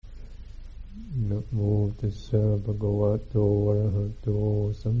Namo tassa bhagavato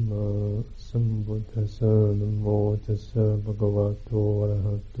arahato samma sambuddhassa. Namo tassa bhagavato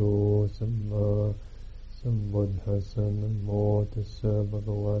arahato samma sambuddhassa. Namo tassa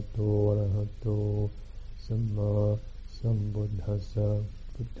bhagavato arahato samma sambuddhassa.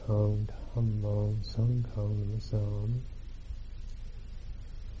 Buddhaṃ dhammāṃ saṅghāṃ namissāmi.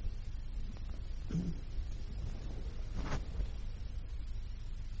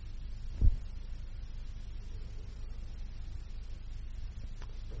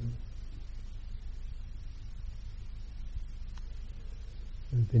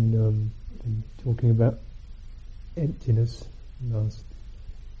 We've been talking about emptiness in the last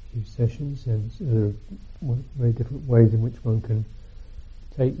few sessions, and there are very different ways in which one can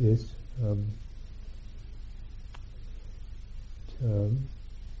take this.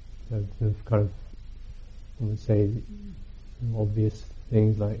 The kind of, I would say, obvious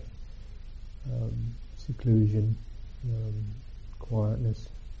things like seclusion, quietness,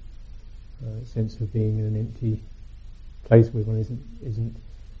 sense of being in an empty place where one isn't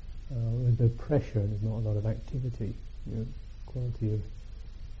with the pressure and there's not a lot of activity, quality of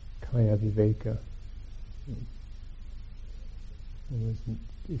kaya viveka.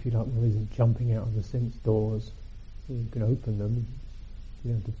 If you like, one isn't jumping out of the sense doors. You can open them.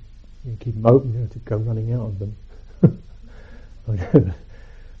 You don't have to keep them open. You don't have to go running out of them.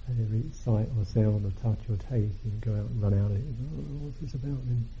 Every sight or sound or touch or taste, you can go out and run out of it. What's this about?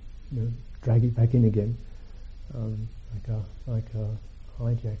 And drag it back in again. Like a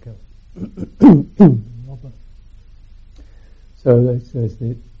hijacker. Robber. So there's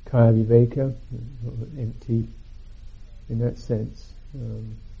the kaya viveka, empty in that sense.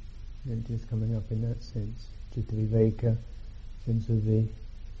 Emptiness coming up in that sense. Cittaviveka, sense of the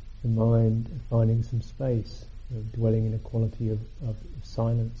mind finding some space, dwelling in a quality of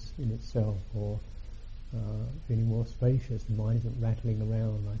silence in itself, or feeling more spacious. The mind isn't rattling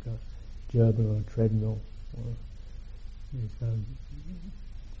around like a gerbil or a treadmill, or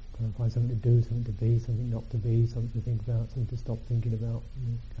kind of find something to do, something to be, something not to be, something to think about, something to stop thinking about.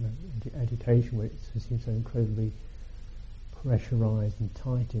 Kind of agitation where it seems so incredibly pressurized and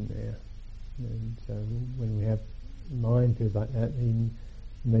tight in there. And so when we have mind feels like that, then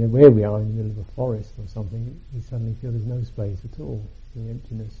no matter where we are, in the middle of a forest or something, we suddenly feel there's no space at all. The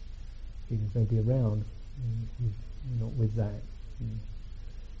emptiness, you can still be around, you're not with that.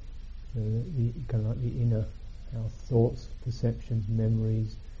 So kind of like the inner, our thoughts, perceptions,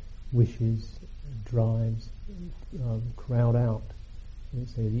 memories, wishes, drives crowd out,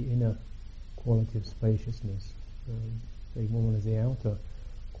 let's say, the inner quality of spaciousness. Even one is the outer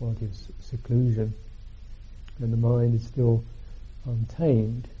quality of seclusion, and the mind is still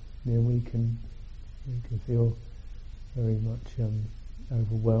untamed, then we can feel very much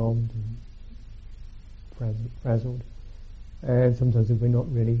overwhelmed and frazzled. And sometimes if we're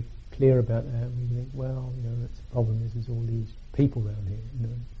not really clear about that, we think, well, that's the problem. There's all these people around here.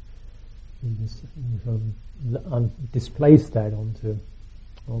 We just displace that onto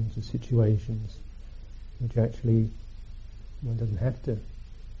situations, which actually one doesn't have to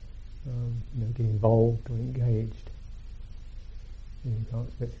get involved or engaged. You can't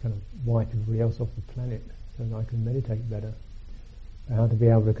expect to kind of wipe everybody else off the planet so that I can meditate better. How to be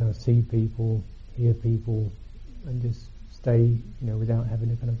able to kind of see people, hear people, and just stay, without having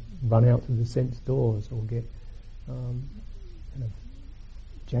to kind of run out through the sense doors or get kind of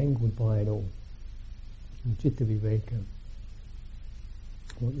jangled by it all. And Cittaviveka,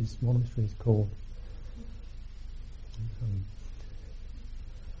 what this monastery is called.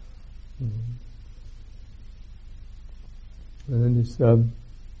 And then this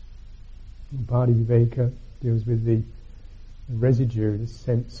Bhādi Viveka deals with the residue, the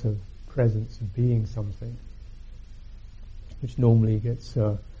sense of presence of being something, which normally gets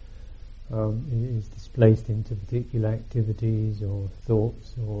is displaced into particular activities or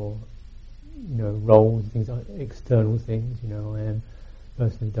thoughts or roles, things like external things. I am the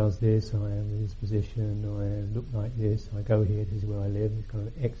person who does this, I am in this position, I look like this, I go here, this is where I live. It's kind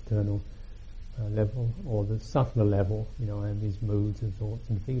of external level, or the subtler level, I am these moods and thoughts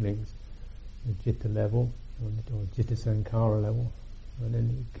and feelings, the citta level, or citta sankhara level, and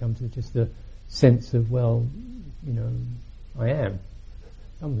then it comes to just the sense of, I am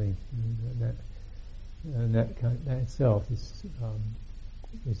something, and that itself is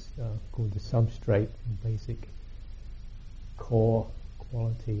called the substrate, the basic core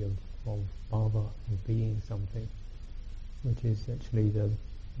quality of bhava, of being something, which is actually the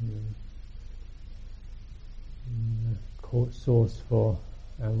source for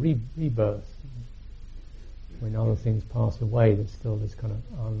rebirth. When other things pass away, there's still this kind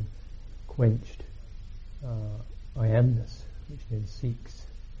of quenched I amness, which then seeks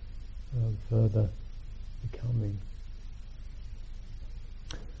further becoming.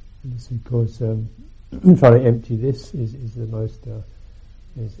 And this, of course, trying to empty this is the most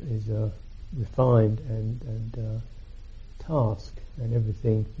refined and task, and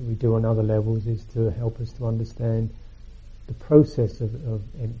everything that we do on other levels is to help us to understand the process of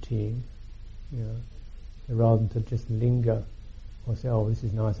emptying, rather than to just linger or say, oh, this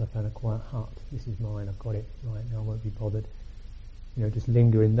is nice, I found a quiet hut, this is mine, I've got it, right, now I won't be bothered. Just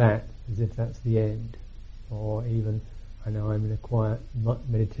linger in that as if that's the end. Or even, I know I'm in a quiet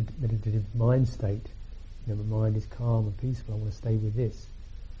meditative mind state, my mind is calm and peaceful, I want to stay with this.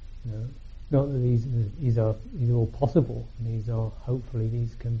 Not that these are all possible, and hopefully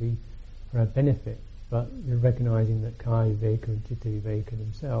these can be for our benefit, but you're recognizing that Cittaviveka and Cittaviveka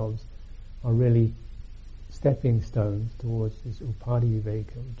themselves are really stepping stones towards this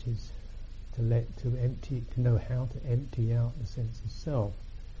Upadiviveka, which is to know how to empty out the sense of self.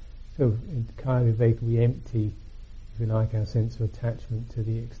 So in Cittaviveka we empty, if you like, our sense of attachment to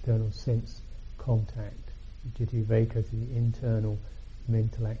the external sense contact, Cittaviveka to the internal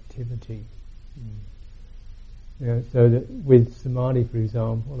mental activity. So that with samadhi, for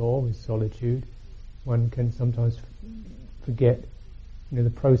example, or with solitude, one can sometimes forget, the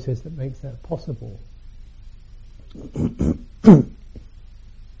process that makes that possible. And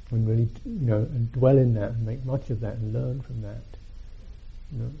really, and dwell in that and make much of that and learn from that.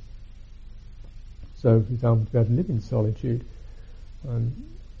 So, for example, to be able to live in solitude,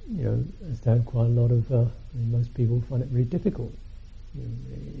 has to have quite a lot of. Most people find it really difficult.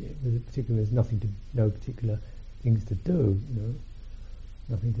 There's no particular things to do.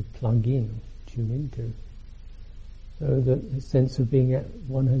 Nothing to plug in or tune into. So the sense of being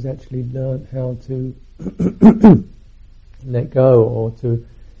one has actually learned how to let go, or to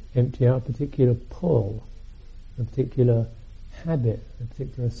empty out a particular pull, a particular habit, a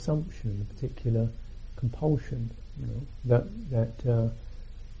particular assumption, a particular compulsion. That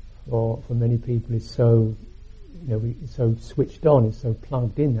for many people is so so switched on, is so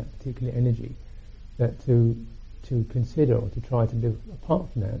plugged in, that particular energy, that to consider or to try to live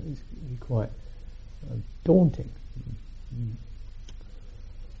apart from that is quite daunting.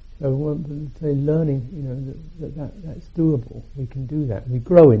 So learning, that's doable. We can do that. We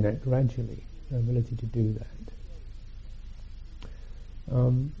grow in that gradually, the ability to do that.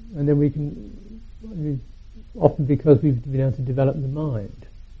 And then we can, often because we've been able to develop the mind,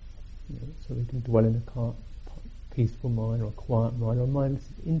 so we can dwell in a peaceful mind or a quiet mind, or a mind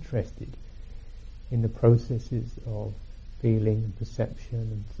that's interested in the processes of feeling and perception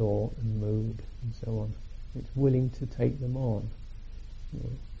and thought and mood and so on. It's willing to take them on,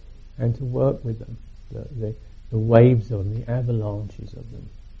 and to work with them, the waves of them, the avalanches of them.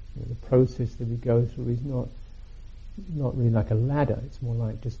 The process that we go through is not really like a ladder. It's more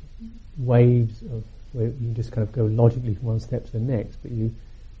like just waves of where you just kind of go logically from one step to the next, but you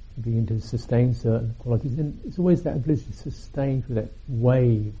begin to sustain certain qualities. And it's always that ability to sustain through that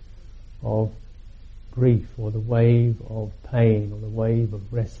wave of grief, or the wave of pain, or the wave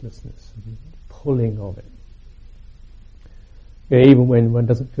of restlessness, and the pulling of it. Even when one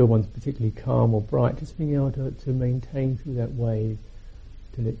doesn't feel one's particularly calm or bright, just being able to maintain through that wave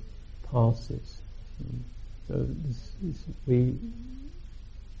till it passes. So in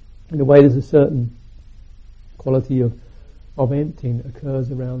a way, there's a certain quality of emptying that occurs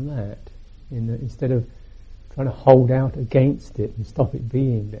around that. Instead of trying to hold out against it and stop it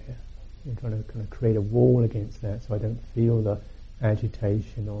being there, trying to kind of create a wall against that, so I don't feel the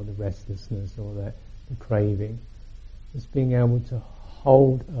agitation or the restlessness or the craving. Just being able to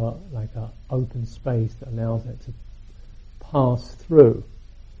hold like an open space that allows that to pass through.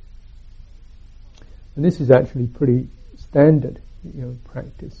 And this is actually pretty standard,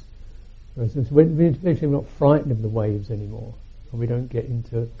 practice. So we're not frightened of the waves anymore, and we don't get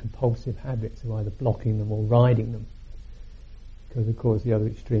into compulsive habits of either blocking them or riding them. Because of course the other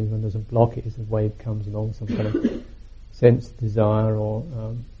extreme, one doesn't block it, as the wave comes along, some kind of sense, desire, or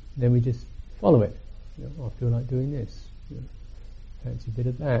then we just follow it. I feel like doing this. Fancy a bit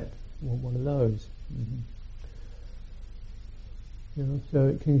of that. Want one of those. So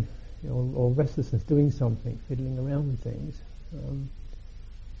it can, or restlessness, doing something, fiddling around with things.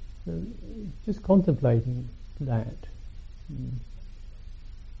 So just contemplating that.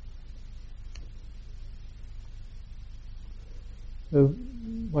 So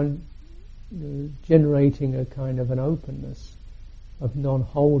one generating a kind of an openness of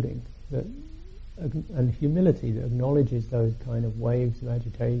non-holding, and humility that acknowledges those kind of waves of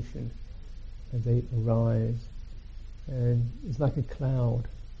agitation as they arise, and it's like a cloud.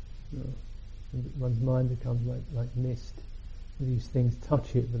 You know, one's mind becomes like mist. These things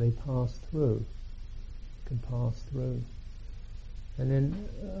touch it, but they pass through. Can pass through, and then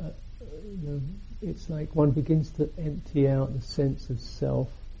it's like one begins to empty out the sense of self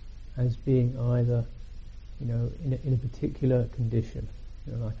as being either, in a particular condition.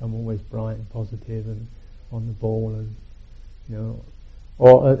 Like I'm always bright and positive and on the ball, and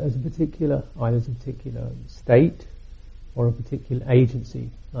or as a particular state or a particular agency.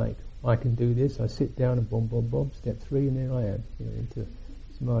 Like I can do this. I sit down and boom, boom, boom. Step 3, and there I am. Into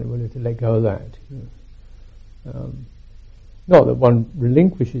samadhi, willing to let go of that. Not that one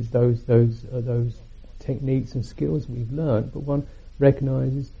relinquishes those techniques and skills we've learned, but one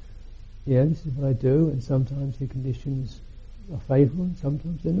recognises, this is what I do, and sometimes the conditions are favourable, and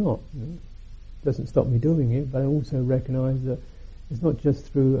sometimes they're not. It doesn't stop me doing it, but I also recognise that it's not just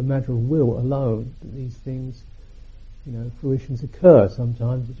through a matter of will alone that these things, fruitions occur.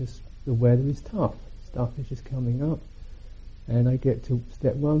 Sometimes it's just the weather is tough, stuff is just coming up, and I get to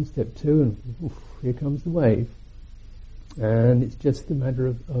step 1, step 2, and here comes the wave. And it's just a matter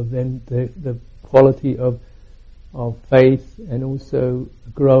of then the quality of faith, and also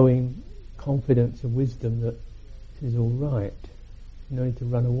growing confidence and wisdom that this is all right. You don't need to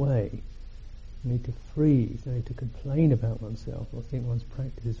run away. You need to freeze. You don't need to complain about oneself or think one's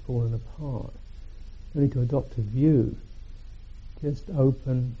practice has fallen apart. You don't need to adopt a view. Just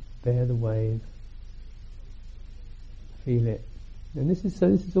open, bear the wave, feel it. And this is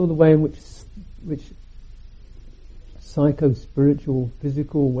all the way in which psycho-spiritual,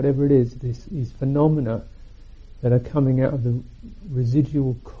 physical, whatever it is, these phenomena that are coming out of the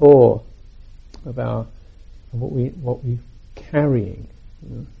residual core of what we're carrying,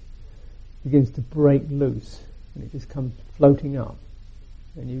 begins to break loose, and it just comes floating up,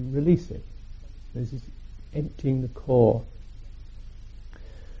 and you release it. This is emptying the core.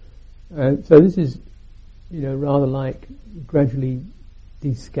 So this is, rather like gradually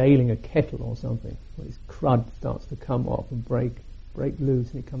descaling a kettle or something, where this crud starts to come off and break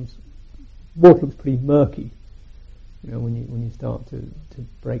loose, and it comes. Water looks pretty murky, when you start to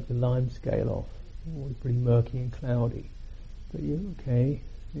break the lime scale off. Water's pretty murky and cloudy, but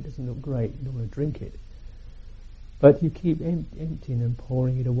it doesn't look great. You don't want to drink it, but you keep emptying and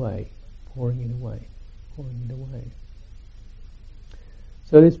pouring it away.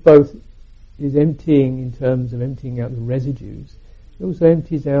 So this both is emptying in terms of emptying out the residues. It also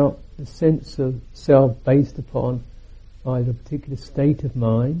empties out the sense of self based upon either a particular state of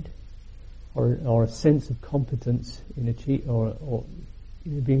mind or a sense of competence in achieve, or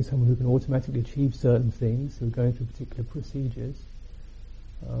being someone who can automatically achieve certain things, who are going through particular procedures,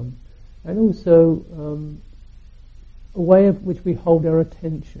 and also a way of which we hold our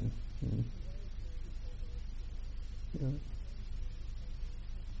attention.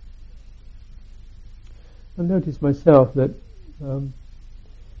 I've noticed myself that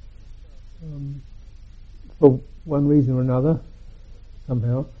for one reason or another,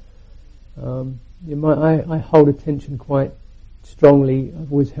 somehow, I hold attention quite strongly.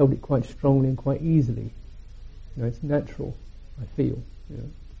 I've always held it quite strongly and quite easily. It's natural, I feel.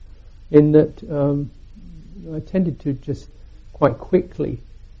 In that I tended to just quite quickly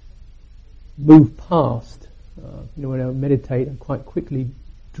move past. When I meditate, I quite quickly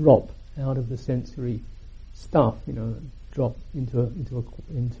drop out of the sensory stuff. Drop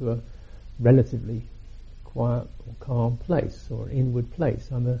into a relatively quiet or calm place, or inward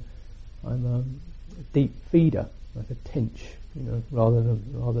place. I'm a deep feeder, like a tench, rather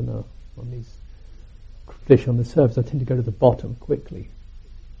than on these fish on the surface. I tend to go to the bottom quickly.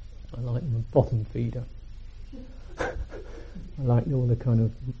 I like them a bottom feeder. I like all the kind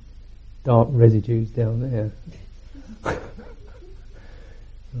of dark residues down there. The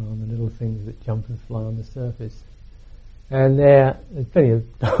little things that jump and fly on the surface. And there's plenty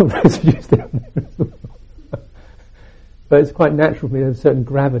of dark residues down there as well. But it's quite natural for me to have a certain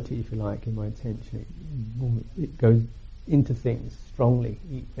gravity, if you like, in my attention. It goes into things strongly,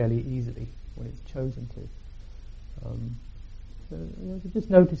 fairly easily, when it's chosen to. So just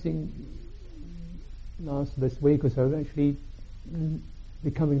noticing this week or so, actually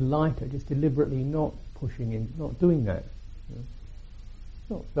becoming lighter, just deliberately not pushing in, not doing that.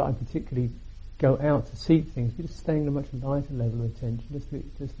 Not that I particularly go out to seek things, but just staying at a much lighter level of attention,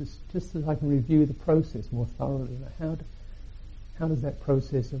 just so I can review the process more thoroughly. Like how does that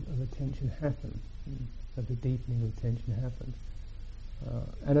process of attention happen? Of the deepening of attention happen?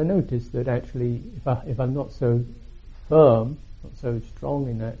 And I noticed that actually, if I'm not so firm, not so strong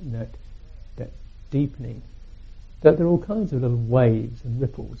in that deepening, that there are all kinds of little waves and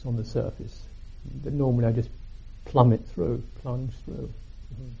ripples on the surface that normally I just plunge through.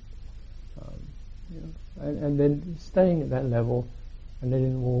 You know? And then staying at that level and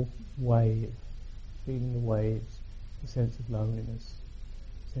letting them all wave, feeling the waves, the sense of loneliness,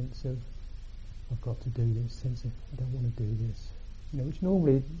 sense of I've got to do this, sense of I don't want to do this, you know, which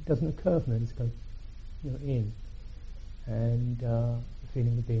normally doesn't occur for me. I just go, you know, in, and the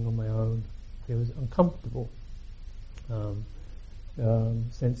feeling of being on my own feels uncomfortable.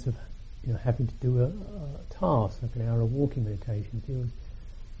 Sense of, you know, having to do a task like an hour of walking meditation feels,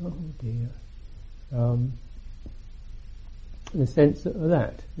 oh dear. The sense of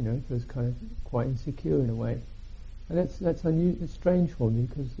that, you know, feels kind of quite insecure in a way, and that's unusual. It's strange for me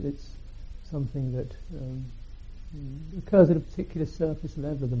because it's something that occurs at a particular surface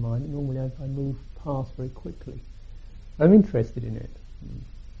level of the mind. And normally I move past very quickly. I'm interested in it.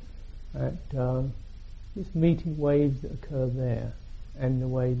 Just meeting waves that occur there, and the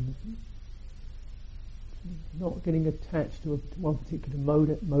way not getting attached to one particular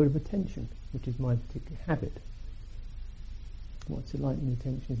mode of attention, which is my particular habit. What's it like when the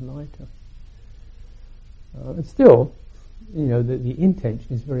attention is lighter? And still, you know, the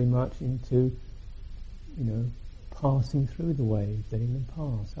intention is very much into, you know, passing through the waves, letting them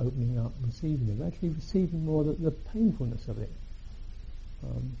pass, opening up, receiving them, actually receiving more the painfulness of it,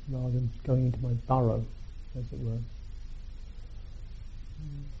 rather than going into my burrow, as it were.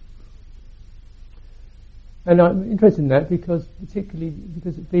 And I'm interested in that because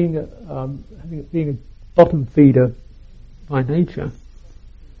being a bottom feeder by nature,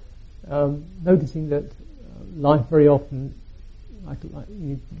 noticing that life very often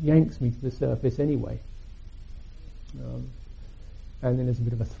yanks me to the surface anyway, and then there's a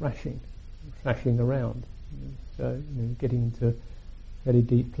bit of a thrashing around. So, you know, getting into a very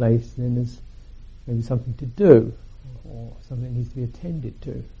deep place, and then there's maybe something to do, or something that needs to be attended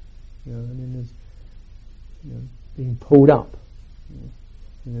to, you know, and then there's, you know, being pulled up, you know,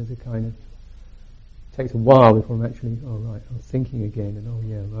 and there's a kind of, it takes a while before I'm actually, oh right, I'm thinking again, and oh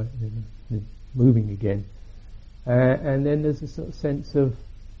yeah, right, and then moving again, and then there's a sort of sense of,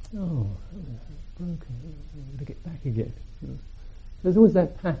 oh, broken, I want to get back again. You know. So there's always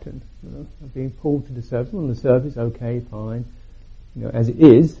that pattern, you know, of being pulled to the surface. On the surface, okay, fine, you know, as it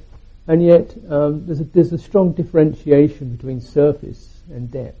is, and yet there's a strong differentiation between surface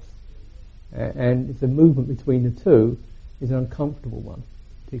and depth, and if the movement between the two is an uncomfortable one,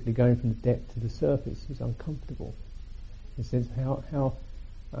 particularly going from the depth to the surface is uncomfortable, in the sense of how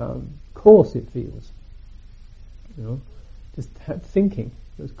coarse it feels. You know, just thinking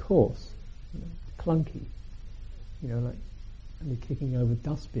feels coarse, you know, clunky. You know, like only kicking over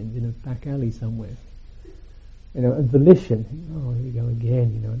dustbins in a back alley somewhere. You know, and volition. Oh, here we go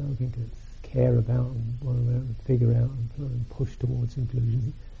again. You know, nothing to care about and worry about and figure out and push towards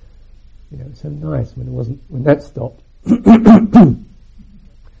conclusions. You know, it's so nice when that stopped.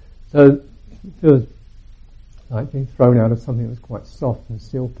 So it feels like being thrown out of something that was quite soft and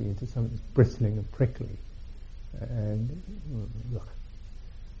silky into something that's bristling and prickly. And look,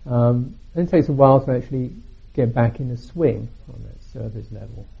 and it takes a while to actually get back in the swing on that surface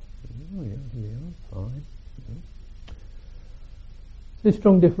level. Oh yeah, here we are, fine. You know. There's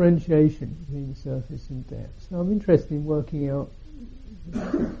strong differentiation between surface and depth. So I'm interested in working out,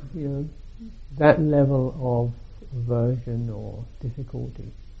 you know, that level of aversion or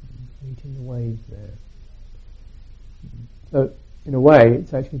difficulty, meeting the waves there. So in a way,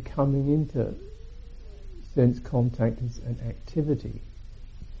 it's actually coming into sense contact as an activity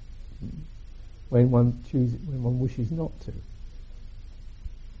when one wishes not to.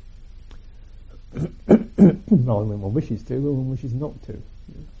 Rather than when one wishes to, when one wishes not to,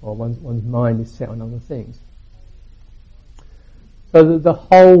 or one's mind is set on other things. So that the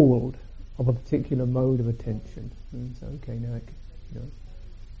hold of a particular mode of attention, so okay, now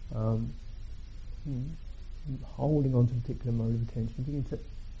holding on to a particular mode of attention, begin to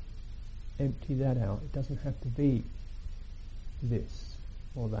empty that out. It doesn't have to be this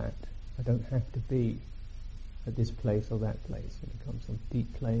or that. I don't have to be at this place or that place. When it comes from a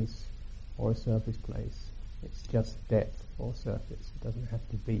deep place or a surface place, it's just depth or surface. It doesn't have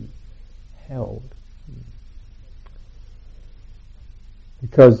to be held.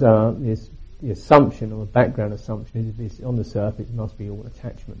 Because the assumption, or the background assumption, is this: on the surface it must be all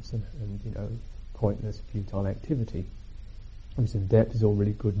attachments and you know, pointless, futile activity. Whereas in depth is all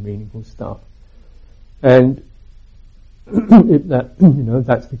really good, meaningful stuff. And if that, you know, if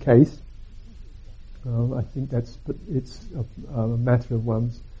that's the case, I think it's a matter of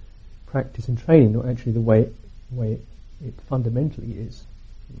one's practice and training, not actually the way it fundamentally is.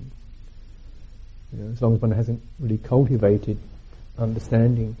 You know, as long as one hasn't really cultivated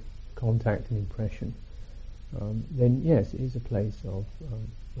understanding, contact and impression, then yes, it is a place of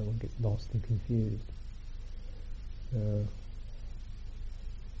where one gets lost and confused.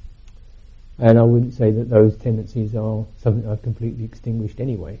 And I wouldn't say that those tendencies are something I've completely extinguished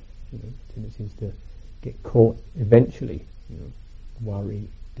anyway. Tendencies to get caught eventually, worry,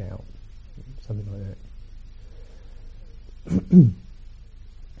 doubt, something like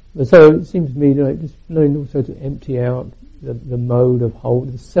that. So it seems to me like just learning also to empty out the mode of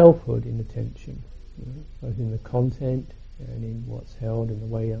hold, the selfhood in attention, both in the content and in what's held, in the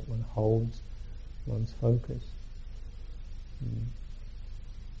way that one holds one's focus.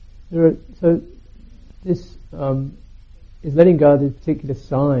 So this is letting go of the particular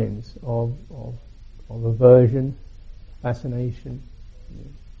signs of aversion, fascination,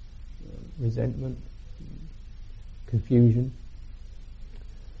 resentment, confusion,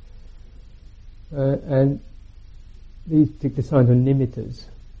 and these particular signs are nimitters.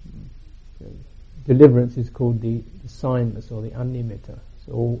 Deliverance is called the signless or the unnimitter.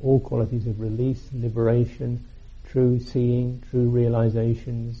 So all qualities of release, liberation, true seeing, true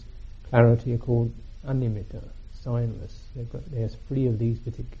realizations, clarity are called unnimitter, signless. They are free of these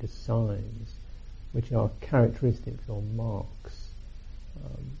particular signs, which are characteristics or marks.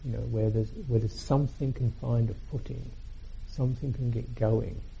 Where there's something can find a footing, something can get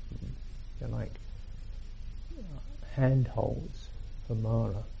going. They're like handholds for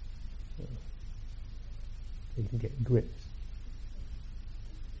Mara. So you can get grips.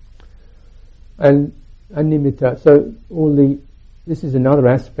 And nimitta. So this is another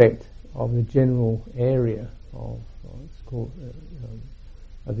aspect of the general area of it's called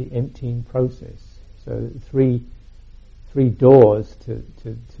of the emptying process. So three doors to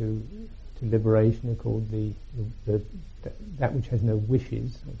liberation are called that which has no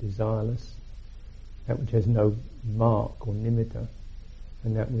wishes or desireless, that which has no mark or nimitta,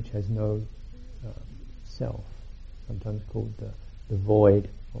 and that which has no self, sometimes called the void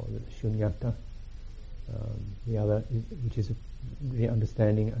or the shunyata. The other, which is the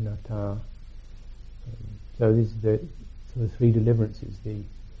understanding anatta. So these are the three deliverances: the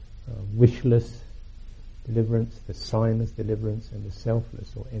wishless deliverance, the signless deliverance, and the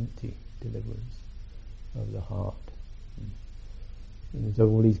selfless or empty deliverance of the heart. And so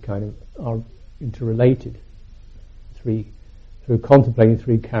all these kind of are interrelated. Through contemplating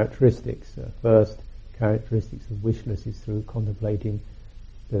three characteristics. First characteristics of wishless is through contemplating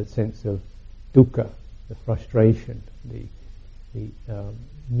the sense of dukkha, the frustration, the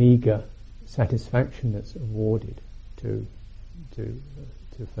meager satisfaction that's awarded to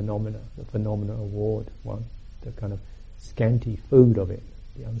phenomena, the phenomena award one, the kind of scanty food of it,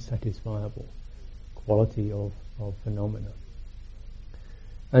 the unsatisfiable quality of phenomena.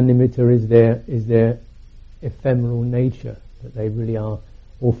 And nimitta is their ephemeral nature, that they really are,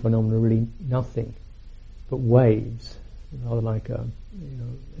 all phenomena are really nothing but waves, rather like they're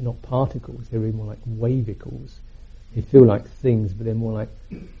not particles, they're really more like wavicles. They feel like things, but they're more like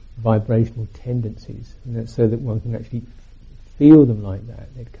vibrational tendencies, and that's so that one can actually feel them like that.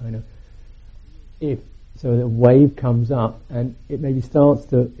 It kind of, so the wave comes up, and it maybe starts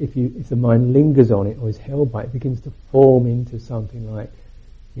to, if the mind lingers on it or is held by it, begins to form into something like,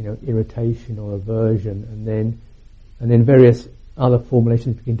 irritation or aversion, and then various other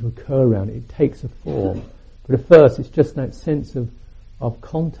formulations begin to occur around it. It takes a form, but at first it's just that sense of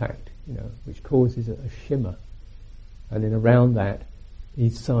contact, which causes a shimmer, and then around that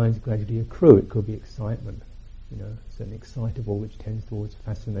these signs gradually accrue. It could be excitement, certain excitable, which tends towards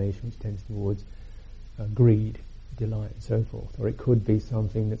fascination, which tends towards greed, delight, and so forth. Or it could be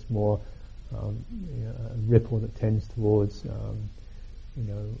something that's more a ripple that tends towards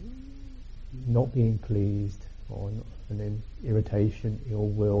not being pleased, and then irritation, ill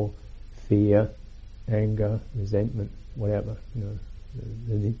will, fear, anger, resentment, whatever.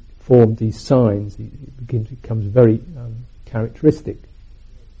 They form these signs. It becomes very characteristic.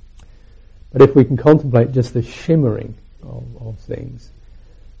 But if we can contemplate just the shimmering of things,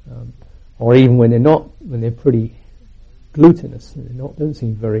 or even when they're pretty glutinous, and don't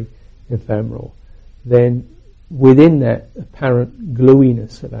seem very ephemeral, then within that apparent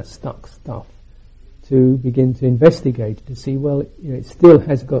gluiness of our stuck stuff, to begin to investigate, to see, well, it still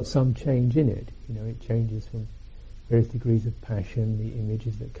has got some change in it. It changes from various degrees of passion, the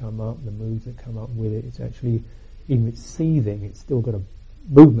images that come up, the moods that come up with it. It's actually, even if it's seething, it's still got a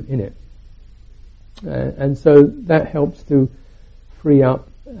movement in it. And so that helps to free up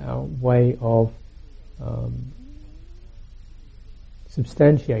our way of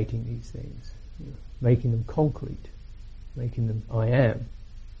substantiating these things, making them concrete, making them I am,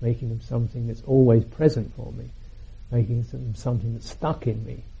 making them something that's always present for me, making them something that's stuck in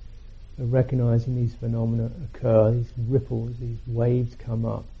me, of recognizing these phenomena occur, these ripples, these waves come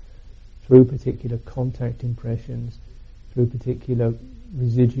up through particular contact impressions, through particular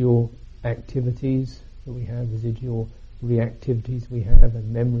residual activities that we have, residual reactivities we have,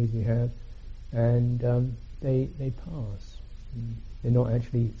 and memories we have, and they pass. They're not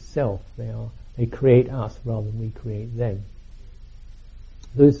actually self. They create us rather than we create them.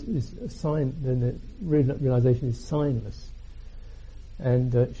 This is a sign. Then the realization is signless,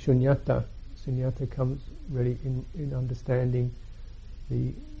 and shunyata comes really in understanding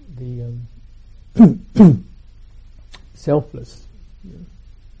the selfless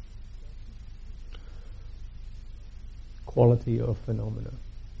quality of phenomena.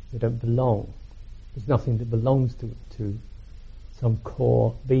 They don't belong. There's nothing that belongs to some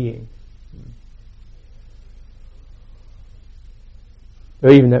core being. So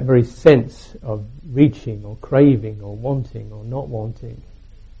even that very sense of reaching or craving or wanting or not wanting,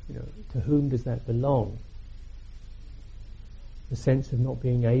 to whom does that belong? The sense of not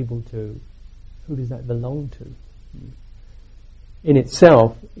being able to, who does that belong to? In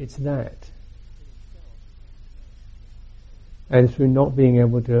itself, it's that. And through not being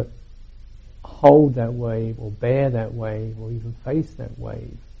able to hold that wave or bear that wave or even face that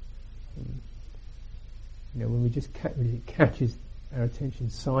wave, when we just it catches our attention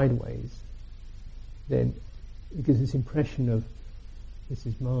sideways, then it gives this impression of, this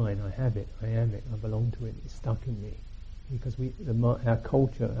is mine, I have it, I am it, I belong to it, it's stuck in me. Because our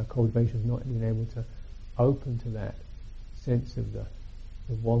cultivation has not been able to open to that sense of the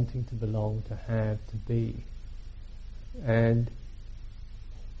wanting to belong, to have, to be, and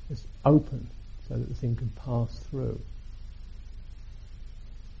just open so that the thing can pass through.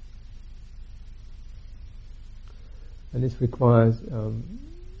 And this requires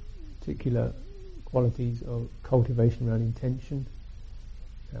particular qualities of cultivation around intention,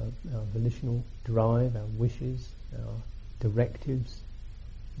 our volitional drive, our wishes, our directives,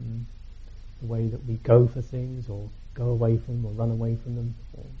 the way that we go for things or go away from them or run away from them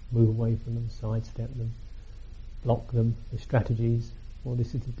or move away from them, sidestep them, block them, the strategies. All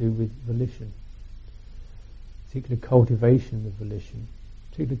this is to do with volition. Particular cultivation of volition,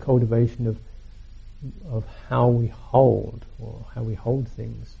 particular cultivation of how we hold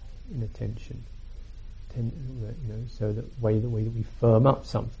things in attention. So the way that we firm up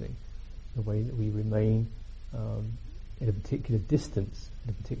something, the way that we remain at a particular distance,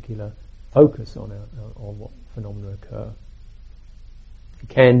 at a particular focus on what phenomena occur. It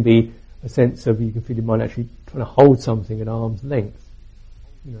can be a sense of, you can feel your mind actually trying to hold something at arm's length.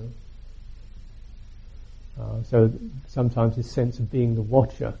 So sometimes this sense of being the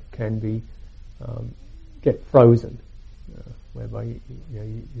watcher can be get frozen, whereby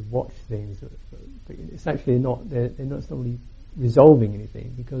you watch things, but it's actually not. They're not really resolving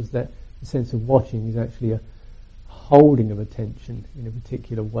anything, because the sense of watching is actually a holding of attention in a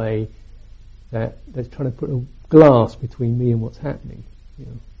particular way that's trying to put a glass between me and what's happening.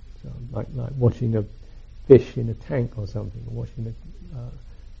 So like watching a fish in a tank or something, or watching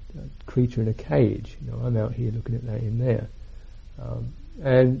a creature in a cage. I'm out here looking at that in there,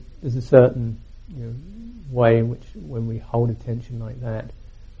 and there's a certain way in which, when we hold attention like that,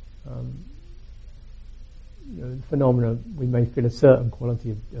 the phenomena, we may feel a certain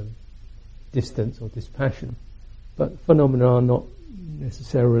quality of distance or dispassion, but phenomena are not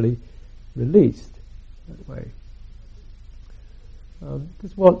necessarily released that way.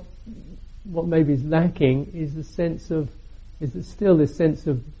 Because what maybe is lacking is still this sense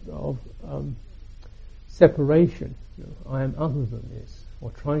of separation. I am other than this,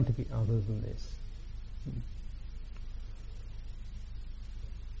 or trying to be other than this.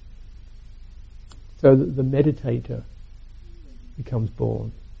 So that the meditator becomes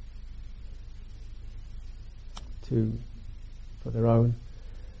born for their own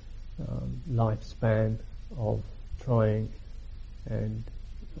lifespan of trying and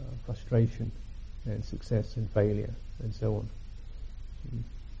frustration and success and failure and so on.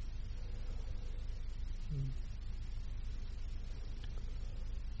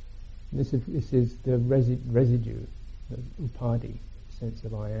 This is the residue, the upadi, sense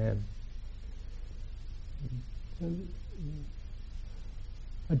of I am. So,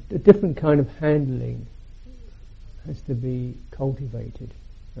 a different kind of handling has to be cultivated.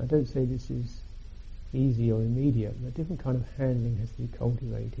 I don't say this is easy or immediate, but a different kind of handling has to be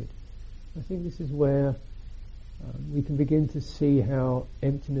cultivated. I think this is where we can begin to see how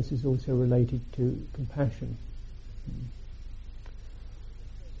emptiness is also related to compassion.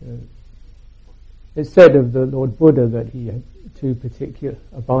 It's said of the Lord Buddha that he had two particular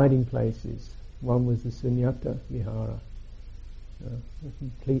abiding places. One was the Sunyata Vihara,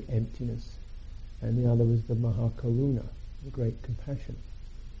 complete emptiness, and the other was the Mahakaruna, the great compassion.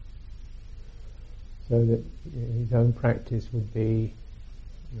 So that his own practice would be,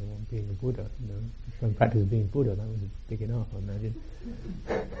 being a Buddha. His own practice of being Buddha, that was big enough, I imagine.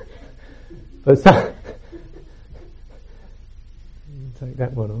 But take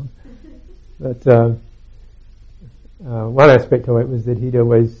that one on. But one aspect of it was that he'd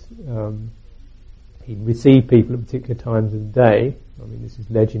always he'd receive people at particular times of the day. I mean, this is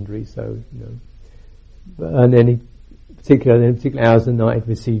legendary, so and then in particular hours of the night, he'd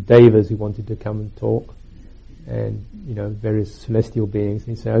receive devas who wanted to come and talk, and various celestial beings.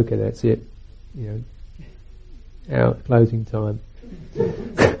 And he'd say, "Okay, that's it. Out, closing time."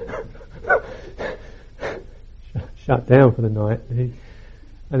 Shut down for the night.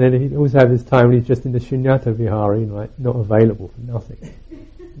 And then he'd always have this time when he's just in the Shunyata Vihari, not available for nothing.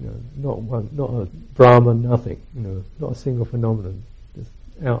 Not a Brahma, nothing. Not a single phenomenon. Just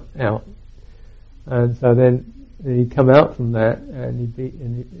out. And so then he'd come out from that, and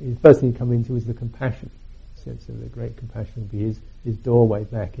the first thing he'd come into was the compassion. Sense of the great compassion would be his doorway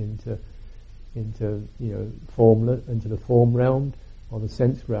back into formless, into the form realm or the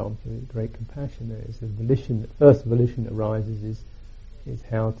sense realm. The great compassion there is the volition. The first volition that arises is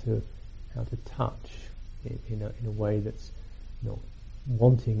how to touch in a way that's not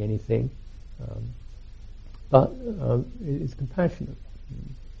wanting anything, but is compassionate.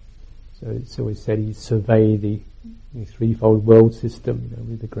 So it's always said he survey the threefold world system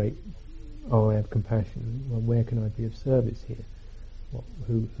with the great I have compassion. Well, where can I be of service here?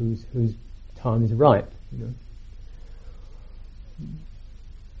 Whose time is ripe?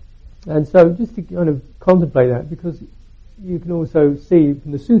 And so just to kind of contemplate that, because you can also see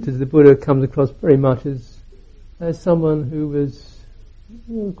from the suttas the Buddha comes across very much as someone who was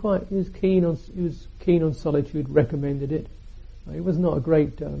keen on solitude, recommended it. He was not a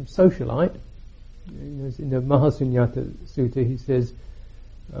great socialite. In the Mahasunyata Sutta, he says,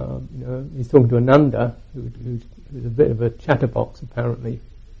 he's talking to Ananda, who's a bit of a chatterbox apparently,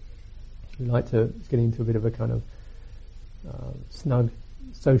 who is getting into a bit of a kind of snug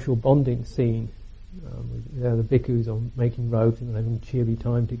social bonding scene. With the bhikkhus on making robes and having cheery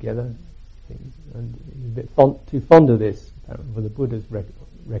time together, and he's a bit too fond of this, apparently, for the Buddha's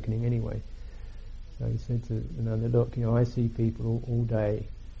reckoning anyway. So he said to Ananda, look, I see people all day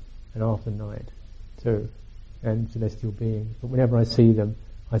and half the night too, and celestial beings, but whenever I see them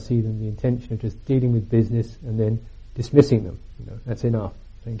the intention of just dealing with business and then dismissing them. That's enough.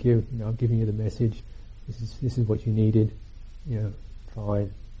 Thank you. I've given you the message. This is what you needed.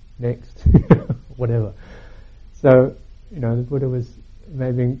 Fine. Next. Whatever. So, the Buddha was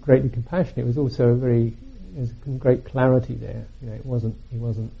maybe greatly compassionate. It was also there's great clarity there. He wasn't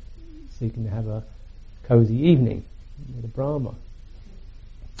seeking to have a cozy evening with a Brahma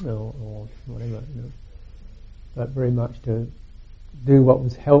or whatever, but very much to do what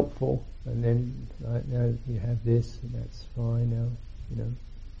was helpful, and then now you have this, and that's fine. Now,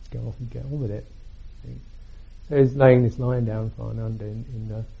 go off and get on with it. So he's laying this line down for Ananda in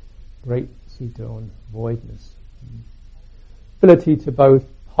the great sutta on voidness. Ability to both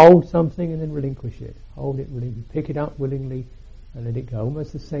hold something and then relinquish it. Hold it, relinquish, pick it up willingly and let it go.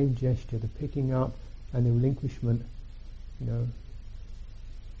 Almost the same gesture, the picking up and the relinquishment,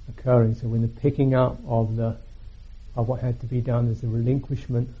 occurring. So when the picking up of what had to be done is the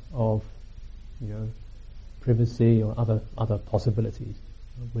relinquishment of, privacy or other possibilities.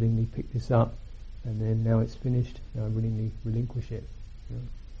 I willingly pick this up, and then now it's finished. I willingly relinquish it.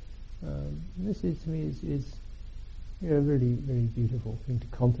 This is, to me, is really, very beautiful thing to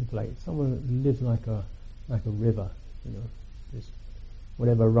contemplate. Someone that lives like a river. Just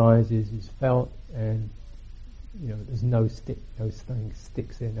whatever arises is felt, and there's no nothing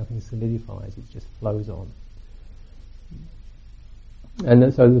sticks there, nothing solidifies. It just flows on.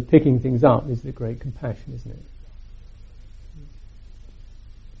 And so the picking things up is the great compassion, isn't it?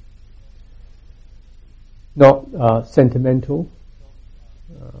 Not sentimental,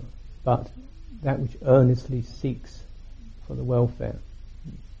 but that which earnestly seeks for the welfare.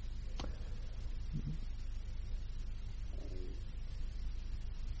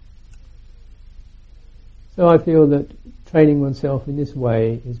 So I feel that training oneself in this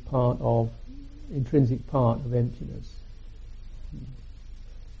way is intrinsic part of emptiness.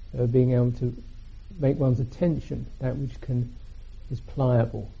 Being able to make one's attention, that which is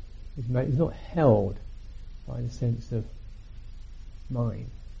pliable, is not held by the sense of mine.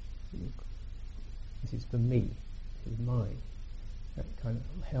 This is for me, this is mine. That kind of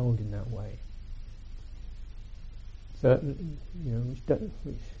held in that way. So,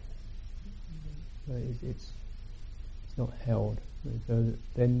 it's not held And so that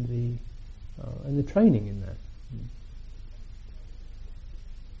then and the training in that.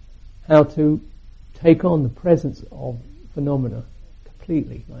 How to take on the presence of phenomena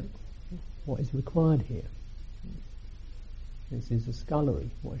completely, like what is required here. This is a scullery,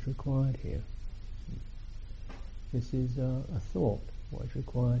 what is required here. This is a thought, what is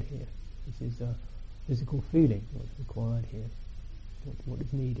required here. This is a physical feeling, what is required here. What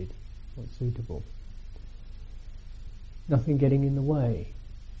is needed, what's suitable. Nothing getting in the way.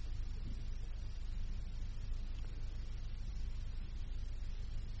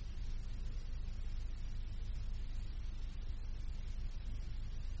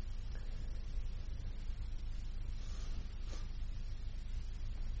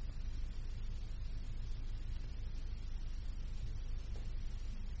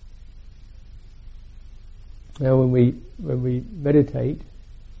 Now when we meditate,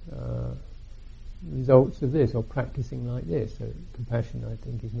 results of this, or practicing like this, so compassion, I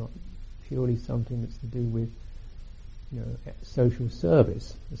think, is not purely something that's to do with, social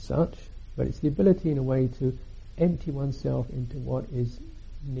service as such, but it's the ability in a way to empty oneself into what is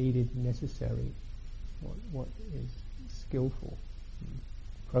needed, necessary, what is skillful,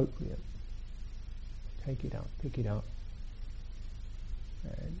 appropriate. Take it up, pick it up,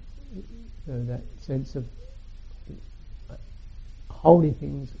 and so that sense of holding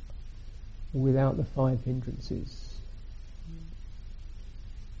things without the five hindrances.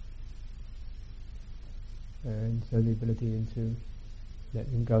 And so the ability then to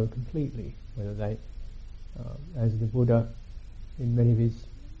let them go completely, whether they, as the Buddha in many of his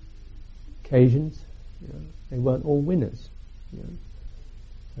occasions, they weren't all winners.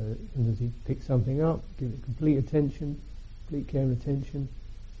 So as he picks something up, give it complete attention, complete care and attention,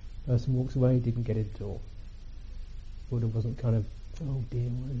 person walks away, didn't get it at all. Buddha wasn't kind of, oh dear,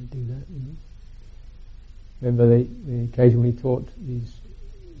 why did I do that? Remember the occasion when he taught these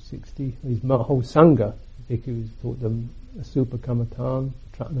whole Sangha, bhikkhus, taught them a super kamatan,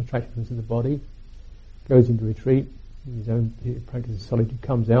 an attractiveness of the body, goes into retreat, in his own practice of solitude,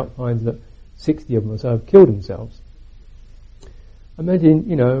 comes out, finds that 60 of them or so have killed themselves. Imagine,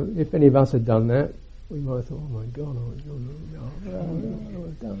 if any of us had done that, we might have thought, oh my God,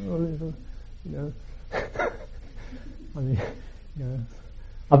 I mean,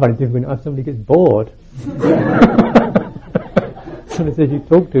 I find it difficult if somebody gets bored. Somebody says you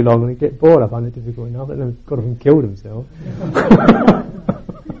talk too long and they get bored, I find it difficult enough. Let them got them killed themselves.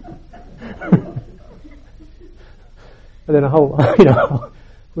 And then a whole,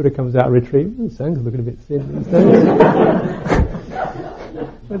 Buddha comes out of retreat, the Sangha's looking a bit thin these days.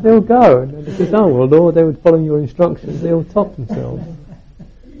 But they'll go, and they says, oh well Lord, they would follow your instructions, they'll top themselves.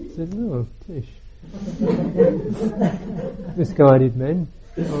 He says, no, tish. Misguided men,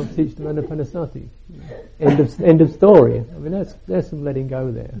 I'll teach them anapanasati. End of story. I mean, there's some letting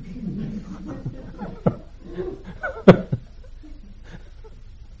go there.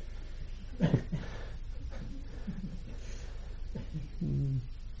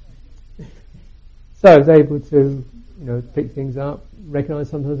 So I was able to, pick things up, recognise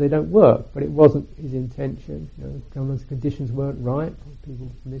sometimes they don't work, but it wasn't his intention. Sometimes the conditions weren't right, or people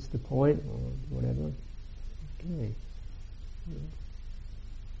missed the point, or whatever. Okay.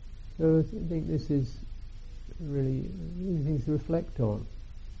 So I think this is really things to reflect on,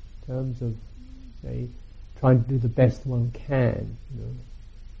 in terms of, say, trying to do the best one can.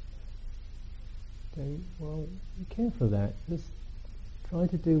 Okay, well, be careful of that. Just try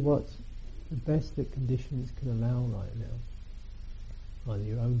to do what's the best that conditions can allow right now. Either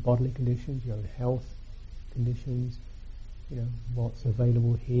your own bodily conditions, your own health conditions, what's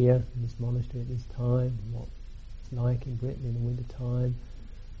available here in this monastery at this time, what it's like in Britain in the winter time,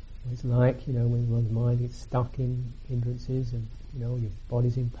 what it's like, when one's mind gets stuck in hindrances and, your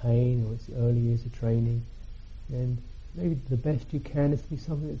body's in pain, or it's the early years of training, then maybe the best you can is to be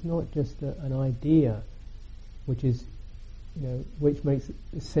something that's not just an idea, which is, which makes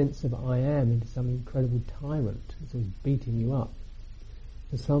the sense of I am into some incredible tyrant, sort of beating you up,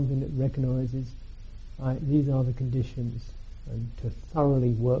 to something that recognises these are the conditions, and to thoroughly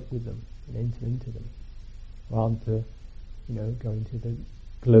work with them and enter into them, rather than to, go into the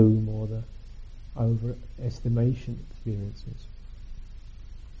gloom or the overestimation experiences.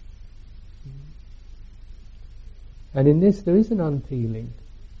 And in this there is an unpeeling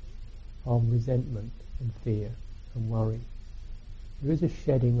of resentment and fear and worry. There is a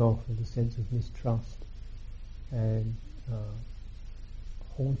shedding off of the sense of mistrust and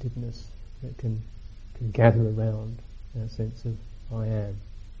hauntedness that can gather around that sense of I am.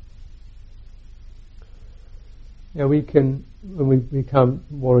 Now we can, when we become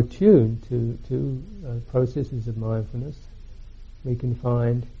more attuned to processes of mindfulness, we can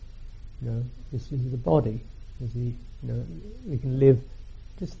find, this is the body. We can live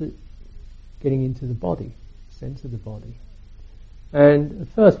just getting into the body, sense of the body. And at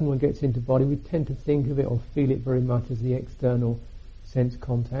first when one gets into body, we tend to think of it or feel it very much as the external sense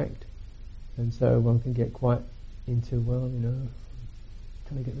contact. And so one can get quite into,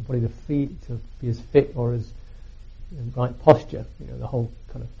 trying to get the body to be as fit or as in right posture, the whole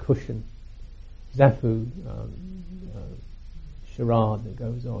kind of cushion, zafu, charade that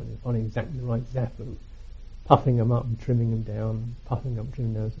goes on. You're finding exactly the right zafu, puffing them up and trimming them down, puffing up and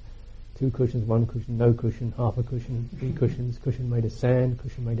trimming those. 2 cushions, 1 cushion, no cushion, half a cushion, 3 cushions, cushion made of sand,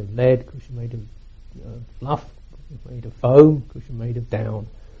 cushion made of lead, cushion made of fluff, cushion made of foam, cushion made of down.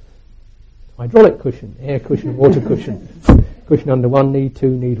 Hydraulic cushion, air cushion, water cushion, cushion under 1 knee, 2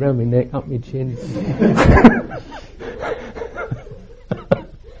 knees, round my neck, up my chin.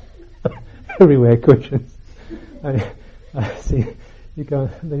 Everywhere cushions. I see you go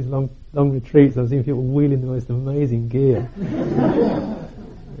on these long retreats. I've seen people wheeling the most amazing gear.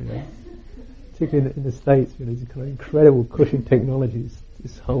 Particularly in the States, these kind of incredible cushion technologies.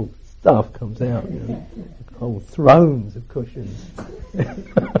 This whole stuff comes out. Whole thrones of cushions.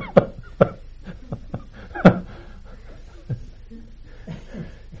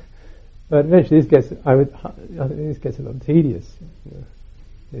 But eventually, I think this gets a little tedious.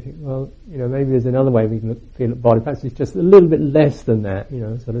 You think, maybe there's another way we can feel at body. Perhaps it's just a little bit less than that,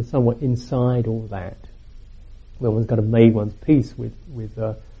 sort of somewhat inside all that, where one's kind of made one's peace with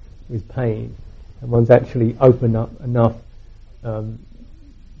pain, and one's actually opened up enough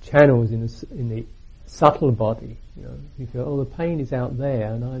channels in the subtle body. You feel, the pain is out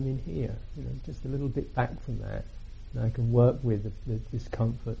there, and I'm in here. Just a little bit back from that, and I can work with the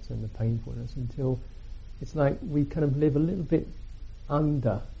discomforts and the painfulness until it's like we kind of live a little bit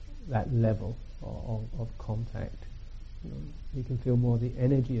under that level of contact. You can feel more the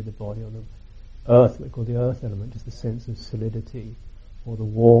energy of the body, or the earth, we call the earth element, just the sense of solidity, or the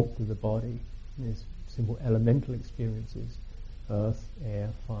warmth of the body. There's simple elemental experiences: earth, air,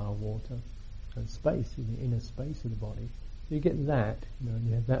 fire, water, and space, in the inner space of the body. So you get that, and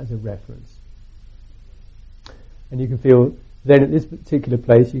you have that as a reference. And you can feel, then at this particular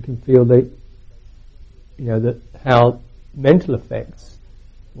place, you can feel that how mental effects,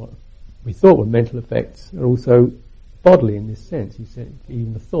 what we thought were mental effects, are also bodily in this sense. You said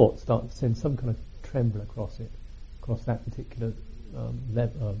even the thoughts start to send some kind of tremble across that particular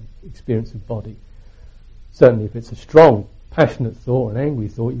experience of body. Certainly, if it's a strong, passionate thought, an angry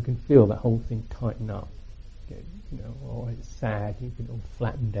thought, you can feel that whole thing tighten up. Or it's sad, you can all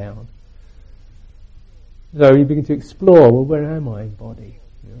flatten down. So you begin to explore, where am I in body?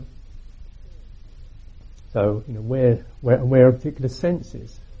 So, where are particular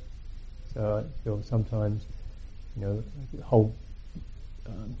senses? So I feel sometimes, the whole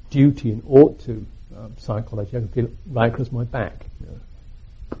duty and ought to psychology, I can feel it right across my back.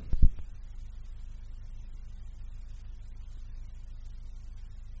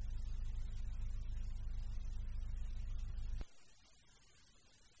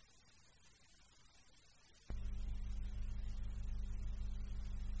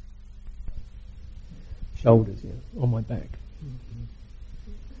 Shoulders, on my back.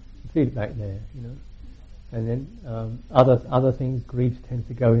 Feel it back there, And then other things, grief tends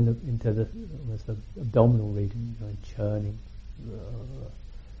to go into the almost the abdominal region, churning,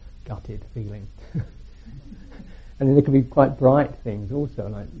 gutted feeling. And then there can be quite bright things also,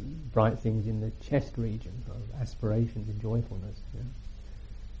 like bright things in the chest region, of aspirations and joyfulness.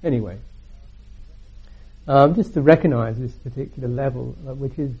 Anyway, just to recognise this particular level,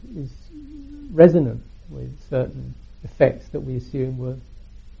 which is resonant with certain effects that we assume were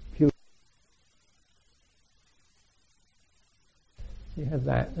pure. You have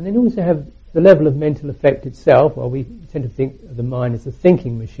that. And then you also have the level of mental effect itself. Well, we tend to think of the mind as a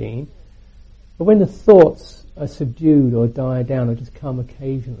thinking machine. But when the thoughts are subdued or die down or just come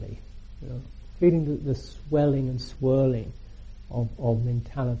occasionally, feeling the swelling and swirling of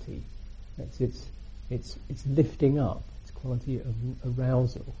mentality, it's lifting up, its quality of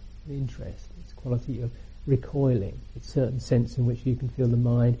arousal, interest, its quality of recoiling, its certain sense in which you can feel the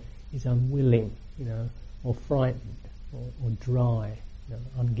mind is unwilling, or frightened, or dry,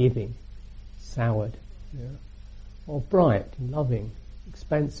 ungiving, soured, or bright and loving,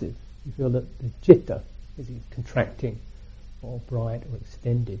 expansive. You feel that the citta is contracting, or bright or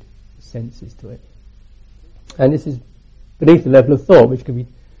extended, the senses to it. And this is beneath the level of thought, which can be,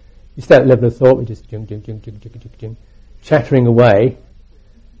 you stay at the level of thought, we just chattering away.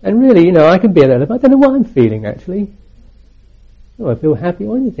 And really, I can be at that level. I don't know what I'm feeling actually. I feel happy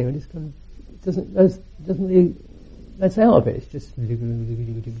or anything. I just kind of doesn't really that's out of it. It's just with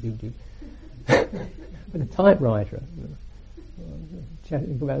a typewriter.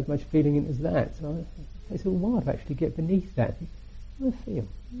 Chatting about as much feeling in as that. So it takes a while to actually get beneath that. What do I feel?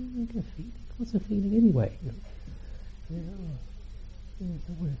 What's the feeling anyway?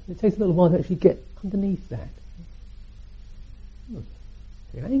 It takes a little while to actually get underneath that. I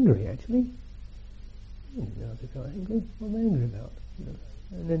feel angry, actually. I didn't know I feel angry. What am I angry about?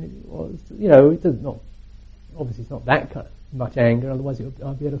 And then it does not. Obviously, it's not that kind of much anger. Otherwise,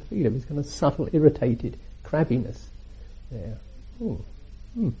 I'd be able to feel it. It's kind of subtle, irritated crabbiness there.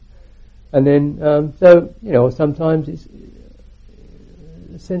 And then, sometimes it's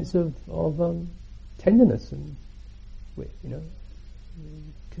a sense of tenderness and,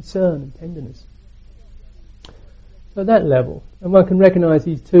 concern and tenderness. So at that level, and one can recognise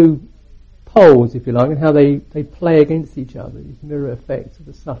these two poles, if you like, and how they play against each other, these mirror effects of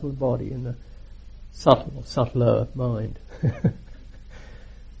the subtle body and the subtle or subtler mind.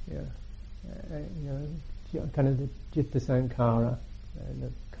 Kind of the Citta Sankara and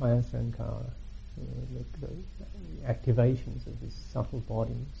the Kaya Sankara, the activations of this subtle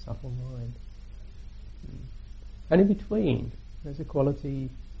body, subtle mind. And in between, there's a quality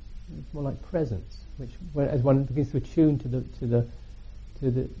more like presence, which, as one begins to attune to the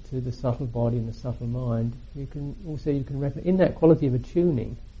subtle body and the subtle mind, you can recognize in that quality of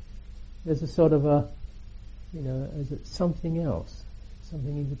attuning, there's a sort of as something else,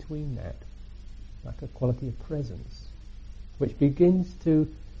 something in between that, like a quality of presence, which begins to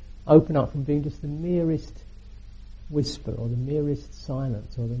open up from being just the merest whisper or the merest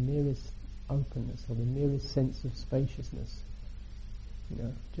silence or the merest openness or the merest sense of spaciousness.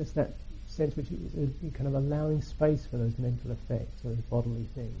 Just that sense which is kind of allowing space for those mental effects or those bodily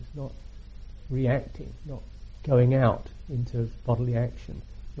things, not reacting, not going out into bodily action,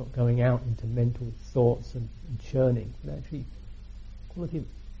 not going out into mental thoughts and churning, but actually quality of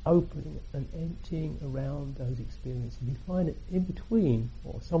opening and emptying around those experiences. You find it in between,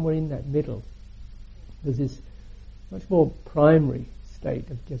 or somewhere in that middle, there's this much more primary state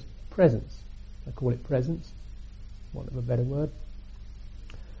of just presence. I call it presence, want of a better word.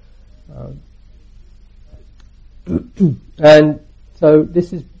 And so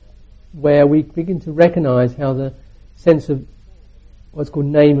this is where we begin to recognise how the sense of what's called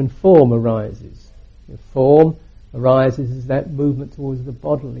name and form arises. The form arises as that movement towards the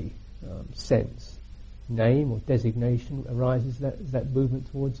bodily sense. Name or designation arises as that movement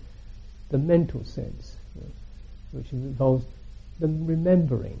towards the mental sense, which involves the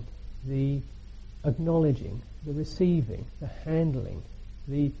remembering, the acknowledging, the receiving, the handling,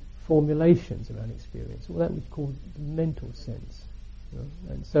 the formulations around experience. All that we call the mental sense.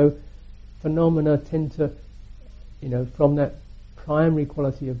 And so phenomena tend to, from that primary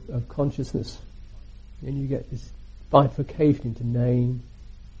quality of consciousness, and you get this bifurcation into name,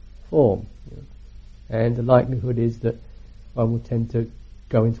 form. And the likelihood is that one will tend to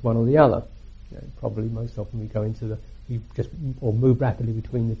go into one or the other. Probably most often we move rapidly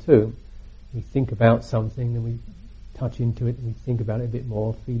between the two. We think about something, then we touch into it, and we think about it a bit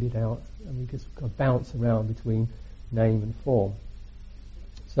more, feel it out, and we just kind of bounce around between name and form.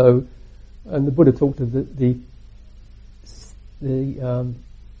 So, and the Buddha talked of the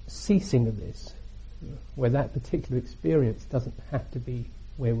ceasing of this, where that particular experience doesn't have to be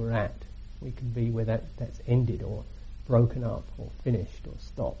where we're at. We can be where that's ended or broken up or finished or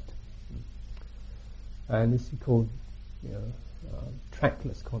stopped. And this is called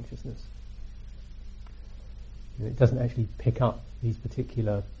trackless consciousness. It doesn't actually pick up these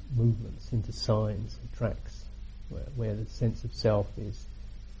particular movements into signs and tracks where the sense of self is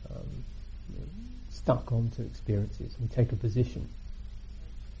stuck onto experiences. We take a position.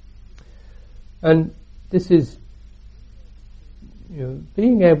 And this is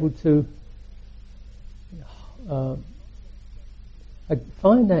being able to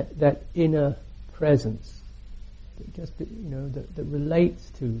find that inner presence that relates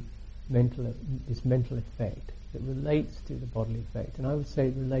to this mental effect, that relates to the bodily effect. And I would say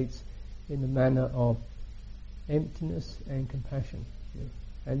it relates in the manner of emptiness and compassion.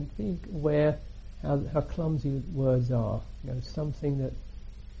 And being aware how clumsy words are. Something that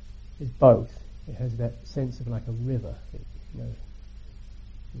is both. It has that sense of like a river.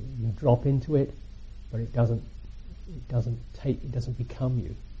 You drop into it, but it doesn't become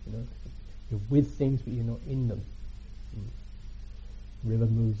you. You're with things, but you're not in them. River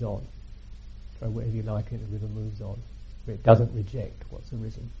moves on. Throw whatever you like in it, the river moves on. But it doesn't reject what's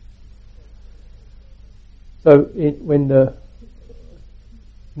arisen. So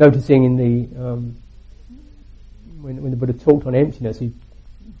noticing in the when the Buddha talked on emptiness, he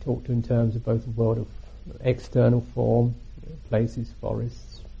talked in terms of both the world of external form, places,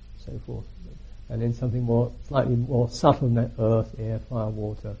 forests, so forth. And then something more, slightly more subtle than that: earth, air, fire,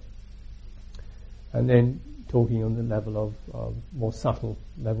 water. And then talking on the level of more subtle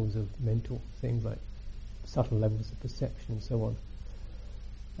levels of mental things, like subtle levels of perception and so on.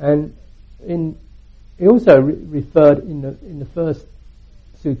 And he also referred in the first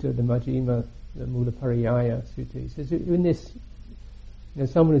sutta, the Majjhima, the Mula Pariyaya sutta, he says in this,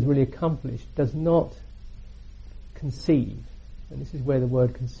 someone who's really accomplished does not conceive, and this is where the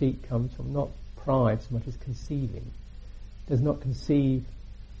word conceit comes from, not pride so much as conceiving, does not conceive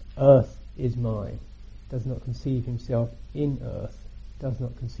earth is mine, does not conceive himself in earth, does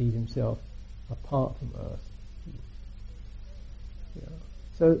not conceive himself apart from earth.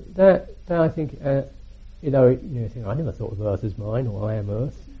 So that I think, you think, I never thought of earth as mine, or I am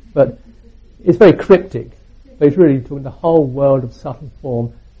earth, but it's very cryptic. But it's really talking the whole world of subtle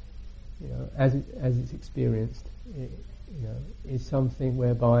form, as it's experienced, is something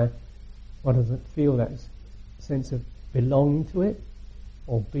whereby one doesn't feel that sense of belonging to it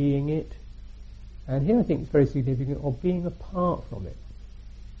or being it. And here I think it's very significant, or being apart from it.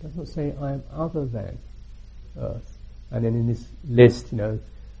 It does not say I am other than earth. And then in this list,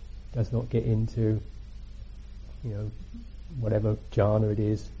 does not get into, whatever jhana it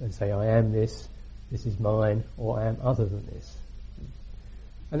is, and say I am this is mine, or I am other than this.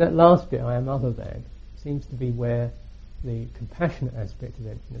 And that last bit, I am other than, seems to be where the compassionate aspect of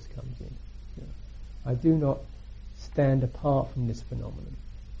emptiness comes in. I do not stand apart from this phenomenon.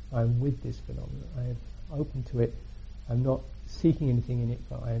 I am with this phenomenon. I am open to it. I'm not seeking anything in it,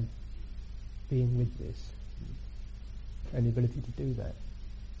 but I am being with this. And the ability to do that.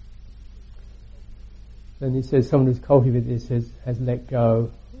 Then he says someone who's cultivated this has let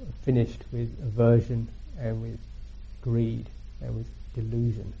go, finished with aversion and with greed and with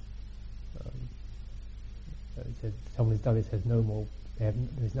delusion. So he says someone who's done this has no more.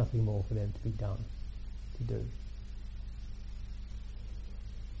 There's nothing more for them to be done, to do.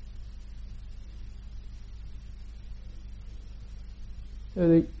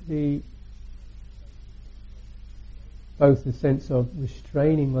 So the both the sense of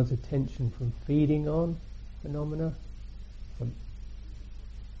restraining one's attention from feeding on phenomena, from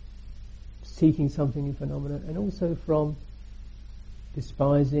seeking something in phenomena, and also from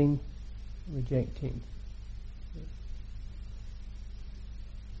despising, rejecting,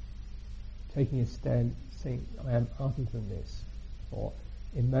 taking a stand, saying I am other than this, or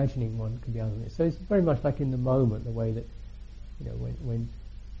imagining one could be other than this. So it's very much like in the moment, the way that when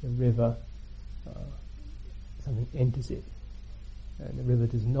the river, something enters it, and the river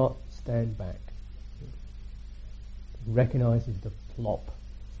does not stand back. It recognises the plop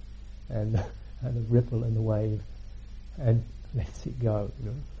and the ripple and the wave, and lets it go.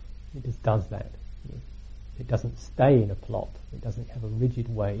 It just does that. It doesn't stay in a plop. It doesn't have a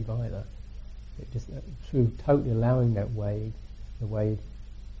rigid wave either. It just through totally allowing that wave, the wave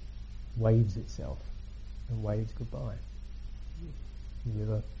waves itself and waves goodbye. The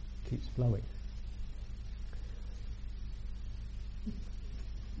river keeps flowing.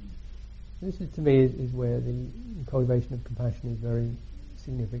 This is, to me, is where the cultivation of compassion is very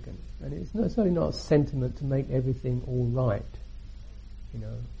significant, and it's certainly not a sentiment to make everything all right,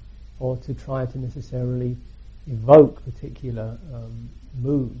 or to try to necessarily evoke particular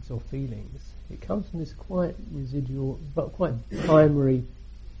moods or feelings. It comes from this quite residual, but quite primary,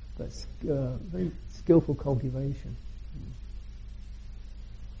 but very skillful cultivation.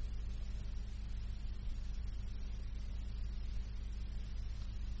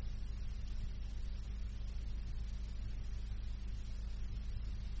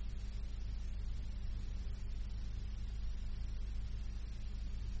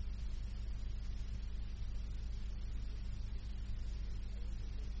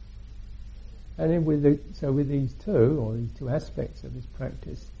 And then with these two aspects of this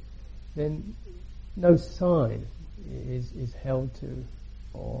practice, then no sign is held to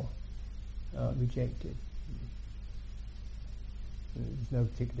or rejected. There's no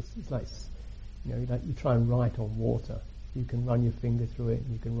particular. It's like you try and write on water. You can run your finger through it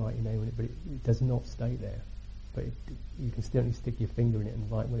and you can write your name on it, but it does not stay there. But you can still stick your finger in it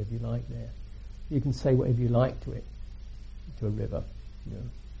and write whatever you like there. You can say whatever you like to it, to a river.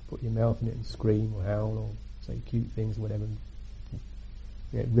 Put your mouth in it and scream or howl or say cute things or whatever.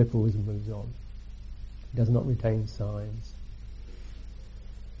 It ripples and moves on. It does not retain signs.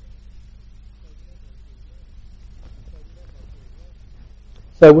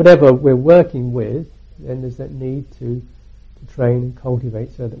 So whatever we're working with, then there's that need to train and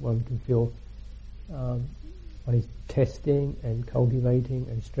cultivate so that one can feel one is testing and cultivating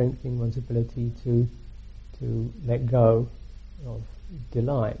and strengthening one's ability to to let go of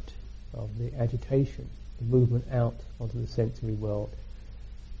delight, of the agitation, the movement out onto the sensory world,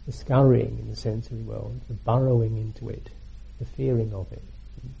 the scurrying in the sensory world, the burrowing into it, the fearing of it.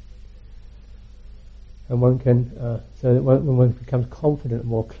 And one can, so that when one becomes confident and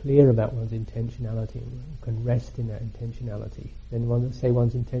more clear about one's intentionality, one can rest in that intentionality, then one's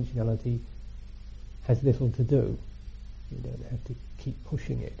intentionality has little to do. You don't have to keep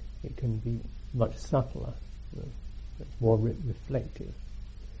pushing it. It can be much subtler, more reflective.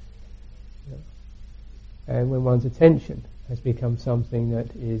 And when one's attention has become something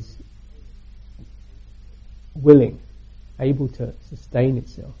that is willing, able to sustain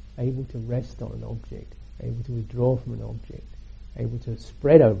itself, able to rest on an object, able to withdraw from an object, able to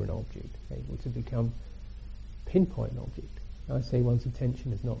spread over an object, able to become pinpoint an object. I say one's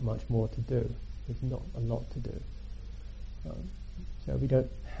attention has not much more to do. There's not a lot to do. So we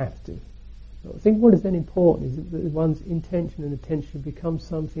don't have to. I think what is then important is that one's intention and attention becomes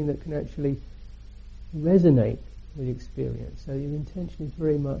something that can actually resonate with experience. So your intention is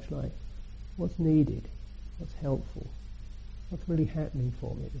very much like, what's needed, what's helpful, what's really happening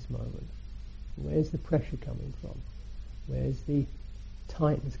for me at this moment. Where's the pressure coming from? Where's the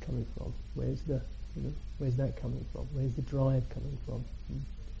tightness coming from? Where's that coming from? Where's the drive coming from?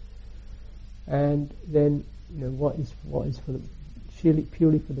 And then, what is for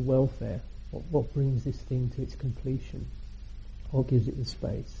purely for the welfare? What brings this thing to its completion? What gives it the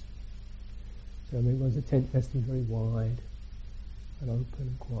space? So one's attention has to be very wide and open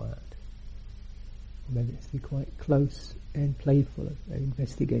and quiet. Or maybe it has to be quite close and playful and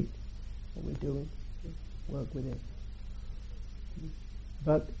investigate what we're doing, work with it.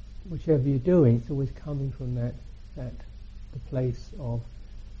 But whichever you're doing, it's always coming from the place of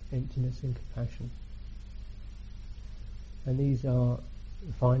emptiness and compassion. And these are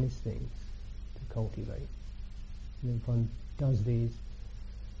the finest things to cultivate. And if one does these,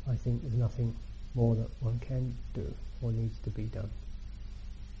 I think there's nothing more that one can do or needs to be done.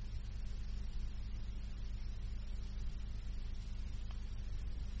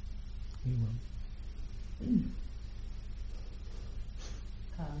 Anyone?